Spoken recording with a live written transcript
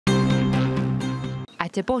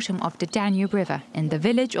At the bottom of the Danube River, in the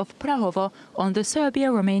village of Prahovo, on the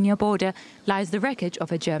Serbia-Romania border, lies the wreckage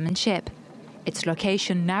of a German ship. Its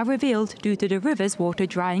location now revealed due to the river's water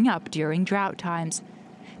drying up during drought times.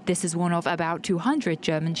 This is one of about 200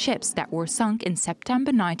 German ships that were sunk in September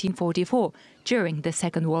 1944 during the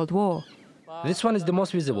Second World War. This one is the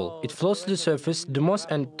most visible. It floats to the surface the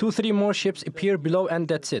most, and 2-3 more ships appear below, and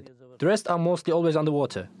that's it. The rest are mostly always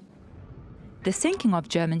underwater. The sinking of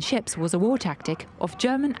German ships was a war tactic of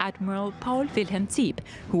German Admiral Paul Wilhelm Zieb,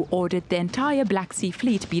 who ordered the entire Black Sea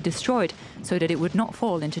Fleet be destroyed so that it would not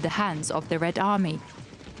fall into the hands of the Red Army.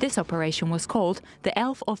 This operation was called the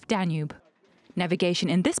Elf of Danube. Navigation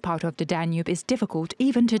in this part of the Danube is difficult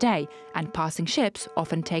even today, and passing ships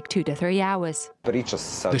often take 2 to 3 hours.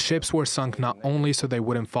 The ships were sunk not only so they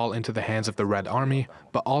wouldn't fall into the hands of the Red Army,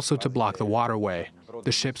 but also to block the waterway.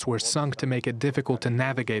 The ships were sunk to make it difficult to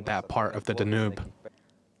navigate that part of the Danube.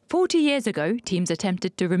 40 years ago, teams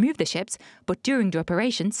attempted to remove the ships, but during the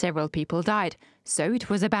operation several people died, so it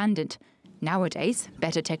was abandoned. Nowadays,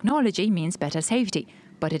 better technology means better safety,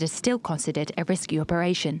 but it is still considered a risky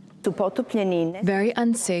operation. Very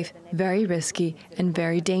unsafe, very risky, and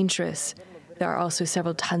very dangerous. There are also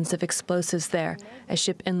several tons of explosives there. A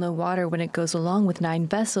ship in low water, when it goes along with 9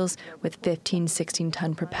 vessels with 15,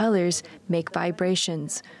 16-ton propellers, make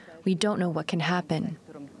vibrations. We don't know what can happen.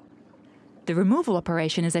 The removal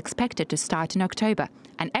operation is expected to start in October,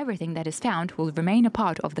 and everything that is found will remain a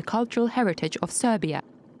part of the cultural heritage of Serbia.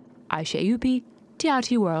 WWII,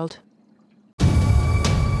 TRT World.